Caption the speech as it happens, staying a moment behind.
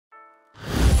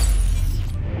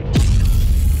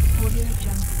Hey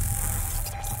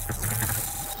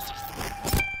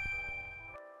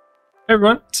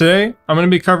everyone, today I'm going to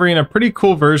be covering a pretty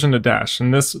cool version of Dash,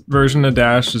 and this version of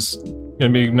Dash is going to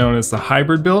be known as the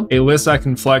hybrid build, a list that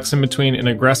can flex in between an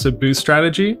aggressive boost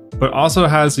strategy, but also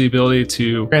has the ability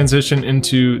to transition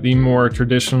into the more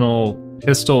traditional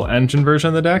pistol engine version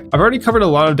of the deck. I've already covered a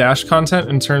lot of Dash content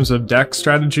in terms of deck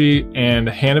strategy and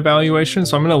hand evaluation,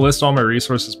 so I'm going to list all my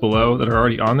resources below that are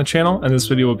already on the channel, and this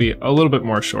video will be a little bit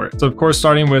more short. So of course,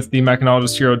 starting with the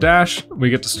Mechanologist Hero Dash,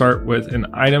 we get to start with an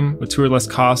item with 2 or less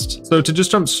cost. So to just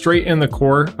jump straight in the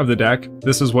core of the deck,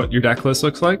 this is what your deck list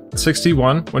looks like.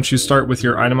 61 once you start with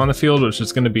your item on the field, which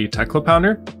is going to be Teklo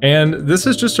and this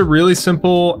is just a really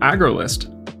simple aggro list.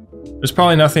 There's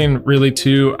probably nothing really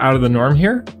too out of the norm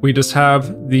here. We just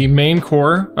have the main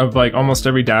core of like almost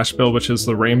every Dash build, which is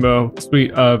the rainbow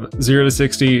suite of 0 to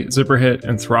 60, zipper hit,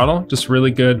 and throttle. Just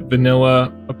really good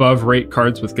vanilla above rate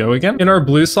cards with go again. In our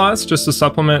blue slots, just to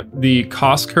supplement the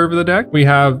cost curve of the deck, we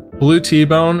have blue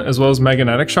T-Bone as well as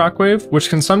magnetic shockwave, which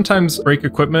can sometimes break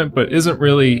equipment, but isn't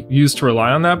really used to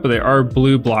rely on that, but they are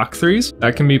blue block 3s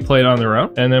that can be played on their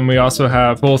own. And then we also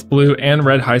have both blue and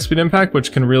red high speed impact,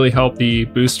 which can really help the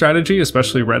boost strategy,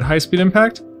 especially red high speed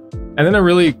impact. And then a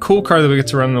really cool card that we get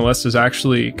to run on the list is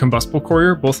actually Combustible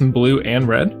Courier, both in blue and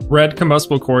red. Red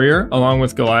Combustible Courier, along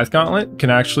with Goliath Gauntlet, can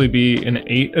actually be an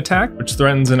 8 attack, which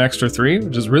threatens an extra 3,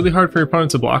 which is really hard for your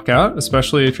opponent to block out,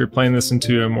 especially if you're playing this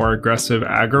into a more aggressive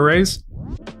aggro raise.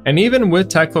 And even with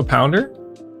Teklo Pounder,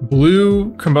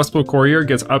 blue Combustible Courier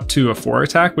gets up to a 4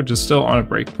 attack, which is still on a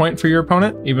breakpoint for your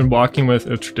opponent, even blocking with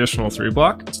a traditional 3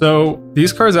 block. So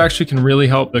these cards actually can really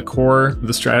help the core of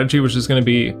the strategy, which is going to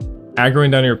be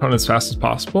aggroing down your opponent as fast as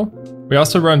possible. We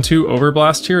also run 2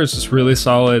 Overblast here. It's just really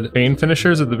solid Bane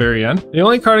finishers at the very end. The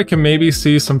only card I can maybe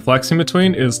see some flexing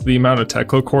between is the amount of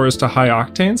Teklo cores to High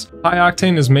Octanes. High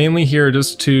Octane is mainly here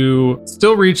just to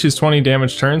still reach these 20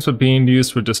 damage turns, but being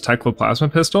used with just Teklo Plasma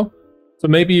Pistol. So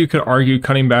maybe you could argue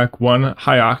cutting back 1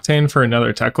 High Octane for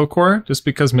another Teklo core, just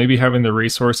because maybe having the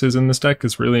resources in this deck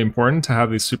is really important to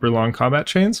have these super long combat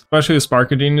chains, especially with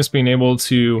Spark of Genius being able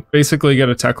to basically get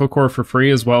a Teklo core for free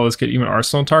as well as get even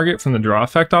Arsenal target from the draw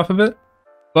effect off of it.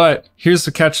 But here's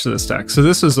the catch to this deck. So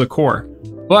this is the core,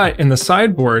 but in the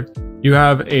sideboard, you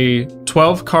have a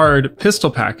 12 card pistol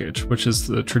package, which is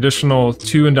the traditional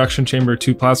 2 induction chamber,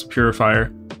 2 plasma purifier,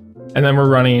 and then we're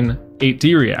running 8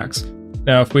 D-reacts.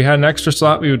 Now, if we had an extra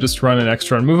slot, we would just run an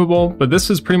extra unmovable, but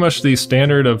this is pretty much the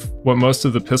standard of what most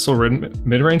of the pistol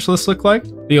mid-range lists look like.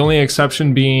 The only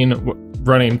exception being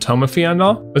running Toma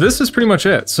Fiandal, but this is pretty much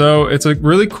it. So it's a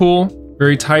really cool,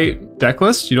 very tight deck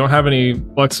list. You don't have any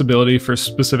flexibility for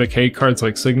specific hate cards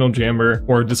like Signal Jammer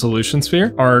or Dissolution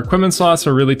Sphere. Our equipment slots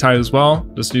are really tight as well,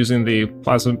 just using the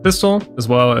Plasma Pistol, as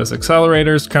well as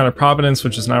Accelerators, Counter Providence,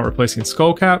 which is now replacing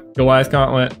Skullcap, Goliath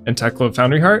Gauntlet, and Teklo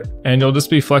Foundry Heart. And you'll just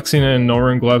be flexing in No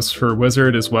Rune Gloves for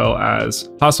Wizard, as well as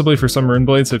possibly for some Rune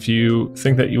Blades if you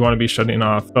think that you want to be shutting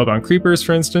off Spellbound Creepers,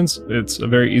 for instance. It's a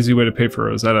very easy way to pay for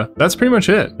Rosetta. That's pretty much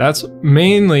it. That's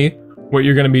mainly what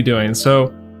you're going to be doing.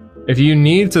 So if you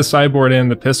need to sideboard in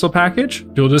the pistol package,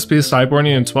 you'll just be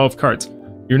sideboarding in 12 cards.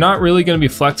 You're not really going to be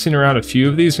flexing around a few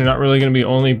of these. You're not really going to be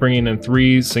only bringing in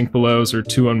 3 Sink Belows or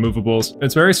 2 Unmovables.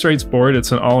 It's very straightforward.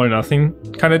 It's an all or nothing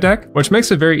kind of deck, which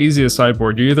makes it very easy to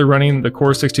sideboard. You're either running the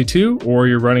core 62 or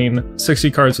you're running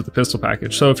 60 cards with the pistol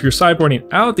package. So if you're sideboarding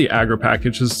out the aggro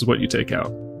package, this is what you take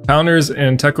out. Pounders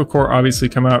and Teklo Core obviously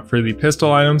come out for the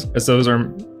pistol items, as those are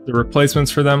the replacements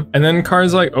for them. And then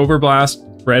cards like Overblast,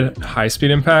 red high speed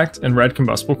impact, and red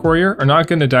combustible courier are not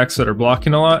good to decks that are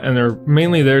blocking a lot, and they're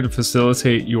mainly there to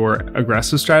facilitate your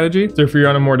aggressive strategy. So if you're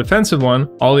on a more defensive one,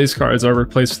 all these cards are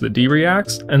replaced with the D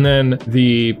reacts, and then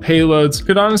the payloads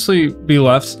could honestly be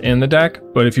left in the deck.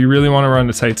 But if you really want to run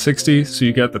the tight 60, so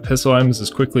you get the pistol items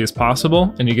as quickly as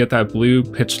possible, and you get that blue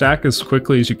pitch stack as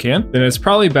quickly as you can, then it's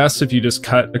probably best if you just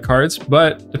cut the cards.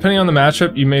 But depending on the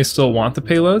matchup, you may still want the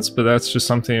payloads, but that's just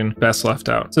something best left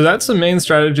out. So that's the main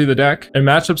strategy of the deck. In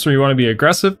matchups where you want to be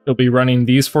aggressive, you'll be running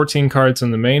these 14 cards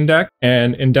in the main deck.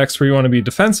 And in decks where you want to be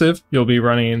defensive, you'll be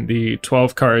running the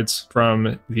 12 cards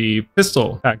from the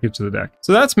pistol package of the deck.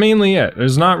 So that's mainly it.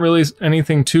 There's not really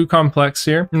anything too complex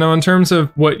here. Now, in terms of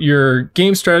what your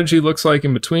game strategy looks like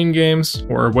in between games,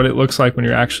 or what it looks like when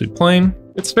you're actually playing,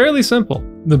 it's fairly simple.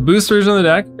 The boost version of the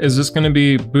deck is just going to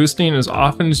be boosting as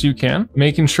often as you can,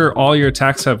 making sure all your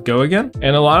attacks have go again.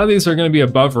 And a lot of these are going to be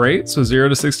above rate. So 0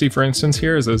 to 60, for instance,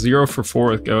 here is a 0 for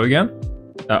 4 with go again.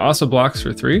 That also blocks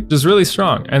for 3, which is really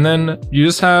strong. And then you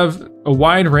just have a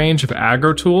wide range of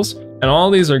aggro tools And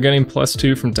all these are getting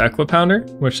 +2 from Tekla Pounder,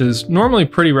 which is normally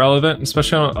pretty relevant,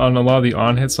 especially on a lot of the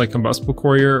on-hits like Combustible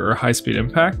Courier or High Speed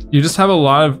Impact. You just have a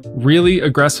lot of really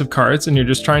aggressive cards and you're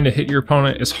just trying to hit your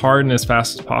opponent as hard and as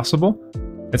fast as possible.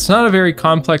 It's not a very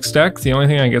complex deck. The only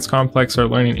thing that gets complex are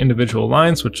learning individual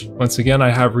lines, which once again,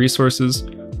 I have resources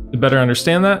to better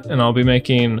understand that, and I'll be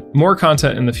making more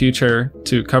content in the future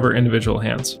to cover individual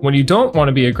hands. When you don't want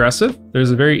to be aggressive,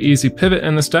 there's a very easy pivot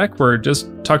in this deck where just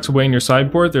tucked away in your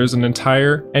sideboard, there's an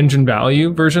entire engine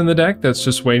value version of the deck that's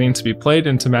just waiting to be played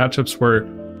into matchups where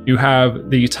you have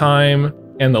the time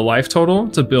and the life total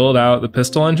to build out the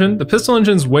pistol engine. The pistol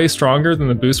engine is way stronger than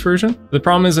the boost version. The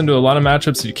problem is into a lot of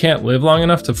matchups, you can't live long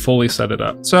enough to fully set it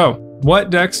up. So what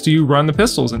decks do you run the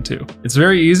pistols into? It's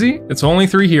very easy. It's only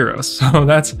 3 heroes. So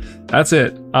that's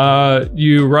it.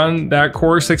 You run that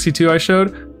core 62 I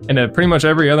showed, and at pretty much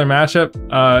every other matchup,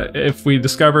 if we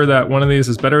discover that one of these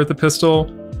is better with the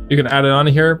pistol, you can add it on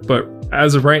here. But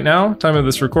as of right now, time of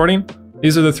this recording,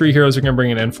 these are the 3 heroes you're gonna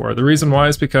bring it in for. The reason why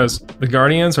is because the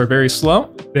Guardians are very slow.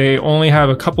 They only have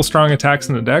a couple strong attacks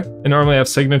in the deck. They normally have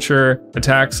signature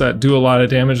attacks that do a lot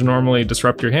of damage and normally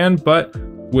disrupt your hand, but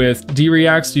with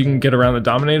D-Reacts, you can get around the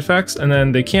dominate effects, and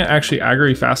then they can't actually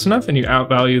aggro fast enough, and you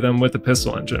outvalue them with the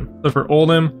pistol engine. So for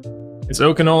Oldhim, it's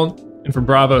Oakenold, and for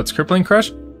Bravo, it's Crippling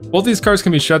Crush. Both these cards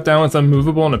can be shut down with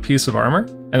Unmovable and a piece of armor,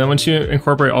 and then once you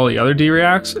incorporate all the other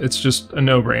D-Reacts, it's just a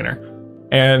no-brainer.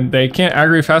 And they can't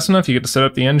aggro fast enough, you get to set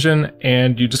up the engine,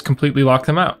 and you just completely lock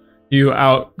them out. You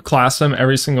outclass them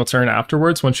every single turn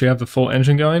afterwards once you have the full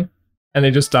engine going, and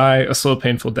they just die a slow,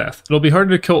 painful death. It'll be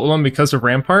harder to kill Ulam because of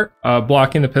Rampart,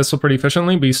 blocking the pistol pretty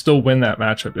efficiently, but you still win that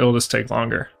matchup. It'll just take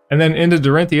longer. And then into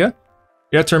Dorinthia,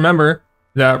 you have to remember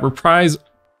that Reprise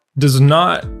does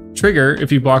not trigger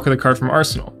if you block with a card from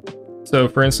Arsenal. So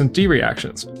for instance,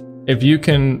 D-Reactions. If you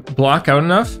can block out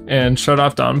enough and shut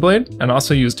off Dawnblade, and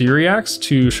also use D-Reacts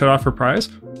to shut off Reprise,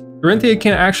 Dorinthia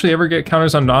can't actually ever get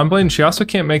counters on Dawnblade, and she also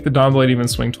can't make the Dawnblade even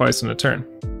swing twice in a turn.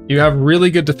 You have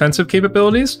really good defensive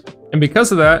capabilities, and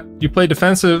because of that, you play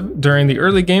defensive during the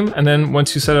early game, and then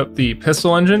once you set up the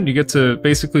pistol engine, you get to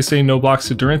basically say no blocks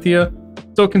to Dorinthia,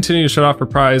 still continue to shut off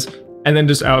Reprise, and then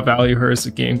just outvalue her as the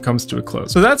game comes to a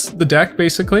close. So that's the deck,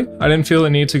 basically. I didn't feel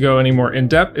the need to go any more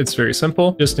in-depth. It's very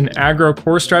simple. Just an aggro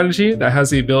core strategy that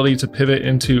has the ability to pivot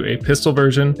into a pistol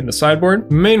version in the sideboard.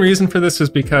 The main reason for this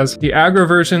is because the aggro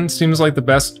version seems like the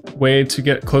best way to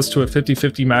get close to a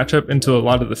 50-50 matchup into a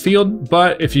lot of the field,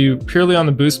 but if you purely on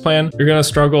the boost plan, you're gonna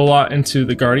struggle a lot into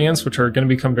the Guardians, which are gonna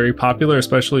become very popular,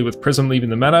 especially with Prism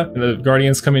leaving the meta, and the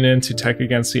Guardians coming in to tech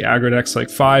against the aggro decks like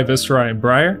Fi, Viscerai, and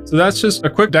Briar. So that's just a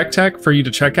quick deck tech for you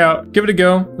to check out. Give it a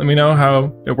go. Let me know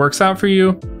how it works out for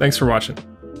you. Thanks for watching.